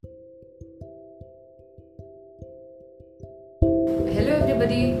Hello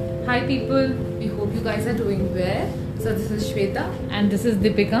everybody. Hi people. We hope you guys are doing well. So this is Shweta. And this is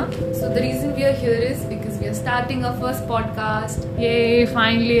Deepika. So the reason we are here is because we are starting our first podcast. Yay,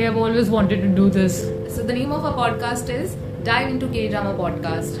 finally, I've always wanted to do this. So the name of our podcast is Dive into K-Drama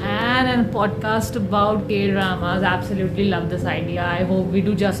Podcast. And a podcast about K-dramas. Absolutely love this idea. I hope we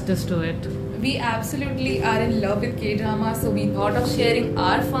do justice to it. We absolutely are in love with K-Drama, so we thought of sharing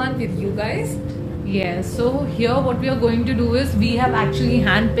our fun with you guys. Yes, so here what we are going to do is we have actually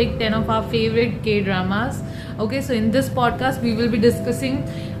handpicked 10 of our favorite K-dramas. Okay, so in this podcast we will be discussing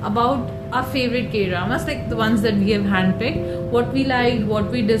about our favorite K-dramas, like the ones that we have handpicked, what we liked,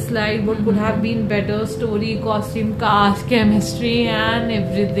 what we disliked, what could have been better, story, costume, cast, chemistry and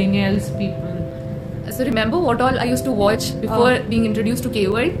everything else, people. So remember what all I used to watch before being introduced to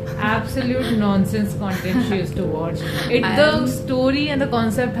K-World? Absolute nonsense content she used to watch. The story and the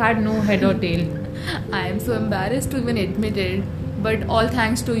concept had no head or tail. I am so embarrassed to even admit it, but all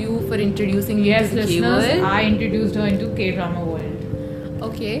thanks to you for introducing me Yes, to the listeners, K-World. I introduced her into K-drama world.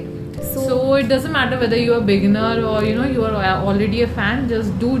 Okay, So it doesn't matter whether you are a beginner or you are already a fan.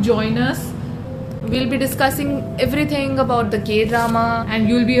 Just do join us, we'll be discussing everything about the K-drama. and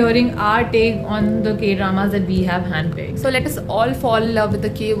you'll be hearing our take on the K-dramas that we have handpicked. So let us all fall in love with the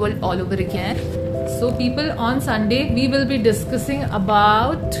K-World all over again. So people, on Sunday we will be discussing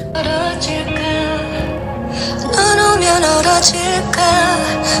about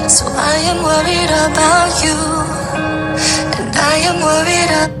So I am worried about you, and I am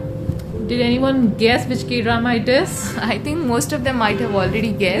worried. Did anyone guess which K-drama it is? I think most of them might have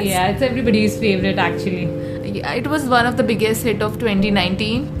already guessed. Yeah, it's everybody's favorite actually. Yeah, it was one of the biggest hit of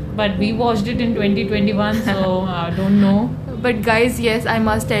 2019. But we watched it in 2021, so I don't know. But guys, yes, I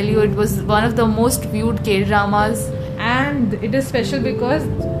must tell you, it was one of the most viewed K-dramas. And it is special because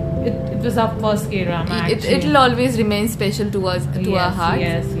it was our first K-drama It'll always remain special to us, to our hearts.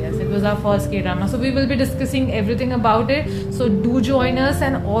 Yes, it was our first K-drama. So we will be discussing everything about it. So do join us,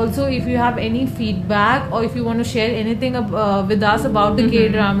 and also if you have any feedback or if you want to share anything with us about the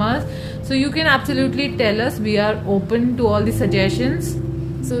K-dramas, so you can absolutely tell us. We are open to all the suggestions.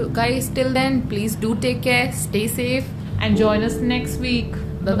 So guys, till then, please do take care, stay safe, and join us next week.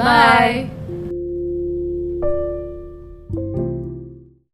 Bye-bye.